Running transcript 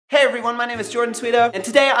Hey everyone, my name is Jordan Sweeto, and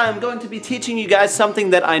today I'm going to be teaching you guys something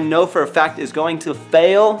that I know for a fact is going to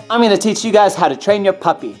fail. I'm gonna teach you guys how to train your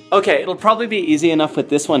puppy. Okay, it'll probably be easy enough with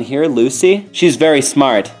this one here, Lucy. She's very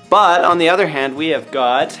smart. But on the other hand, we have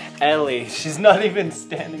got Ellie. She's not even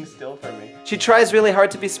standing still for me. She tries really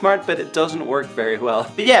hard to be smart, but it doesn't work very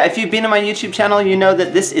well. But yeah, if you've been on my YouTube channel, you know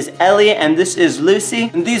that this is Ellie and this is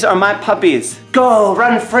Lucy, and these are my puppies. Go,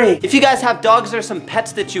 run free. If you guys have dogs or some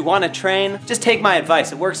pets that you want to train, just take my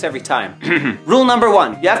advice. It works every time. Rule number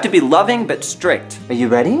 1, you have to be loving but strict. Are you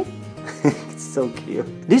ready? It's so cute.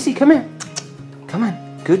 Lucy, come here. Come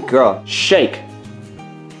on. Good girl. Shake.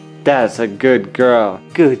 That's a good girl.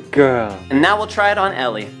 Good girl. And now we'll try it on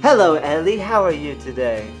Ellie. Hello, Ellie. How are you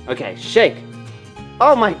today? Okay, shake.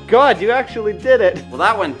 Oh my God, you actually did it. Well,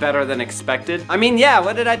 that went better than expected. I mean, yeah,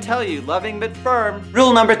 what did I tell you? Loving but firm.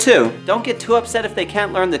 Rule number 2, don't get too upset if they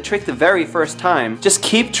can't learn the trick the very first time. Just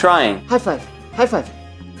keep trying. High five. High five.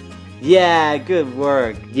 Yeah, good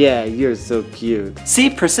work. Yeah, you're so cute.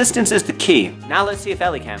 See, persistence is the key. Now let's see if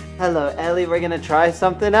Ellie can. Hello, Ellie. We're gonna try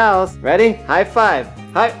something else. Ready? High five.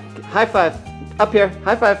 High five. Up here.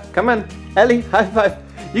 High five. Come on. Ellie, high five.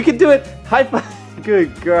 You can do it. High five.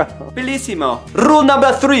 Good girl. Bellissimo. Rule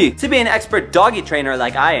number 3. To be an expert doggy trainer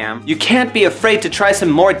like I am, you can't be afraid to try some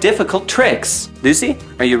more difficult tricks. Lucy,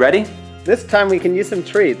 are you ready? This time we can use some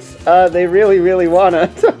treats. They really wanna.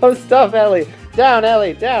 Oh, stop, Ellie. Down,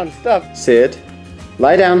 Ellie, down, stop. Sit,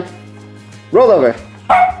 lie down, roll over.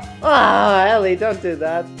 Ah, Ellie, don't do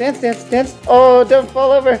that. Dance, dance, dance. Oh, don't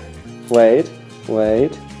fall over. Wait.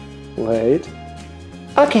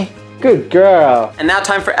 Okay, good girl. And now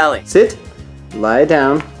time for Ellie. Sit, lie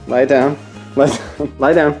down, lie down, lie down,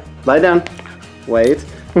 lie down, lie down. Wait,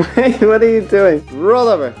 what are you doing? Roll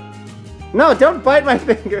over. No, don't bite my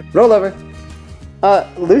finger. Roll over.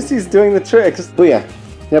 Lucy's doing the tricks. Booyah.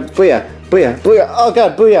 Yep, booyah. Booyah, booyah, oh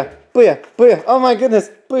God, booyah, booyah, booyah, oh my goodness,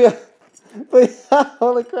 booyah, booyah,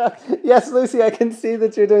 holy crap. Yes, Lucy, I can see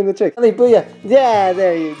that you're doing the trick. Ellie, booyah, yeah,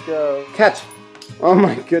 there you go. Catch, oh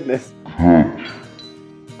my goodness.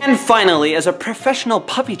 And finally, as a professional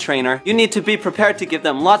puppy trainer, you need to be prepared to give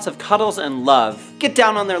them lots of cuddles and love. Get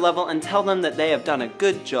down on their level and tell them that they have done a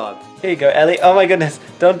good job. Here you go, Ellie, oh my goodness,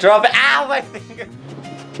 don't drop it, ow, my finger.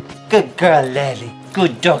 Good girl, Ellie,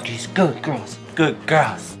 good doggies, good girls, good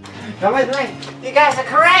girls. Come with me. You guys are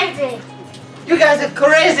crazy. You guys are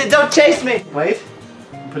crazy. Don't chase me. Wait.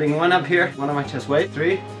 I'm putting one up here, one on my chest. Wait.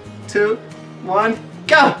 3, 2, 1.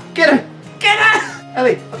 Go. Get him. Get him.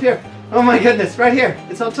 Ellie, up here. Oh my goodness. Right here.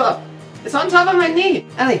 It's on top. It's on top of my knee.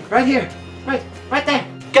 Ellie, right here. Right there.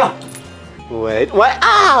 Go. Wait. What?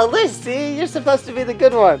 Ah, Lucy, you're supposed to be the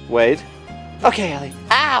good one. Wait. Okay, Ellie.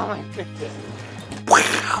 Ow, my goodness.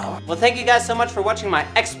 Wow. Well, thank you guys so much for watching my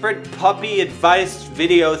expert puppy advice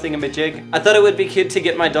video thingamajig. I thought it would be cute to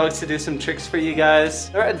get my dogs to do some tricks for you guys.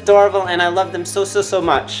 They're adorable and I love them so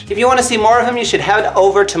much. If you want to see more of them, you should head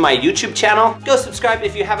over to my YouTube channel. Go subscribe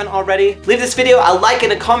if you haven't already. Leave this video a like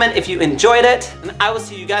and a comment if you enjoyed it. And I will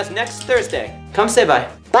see you guys next Thursday. Come say bye.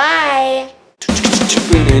 Bye.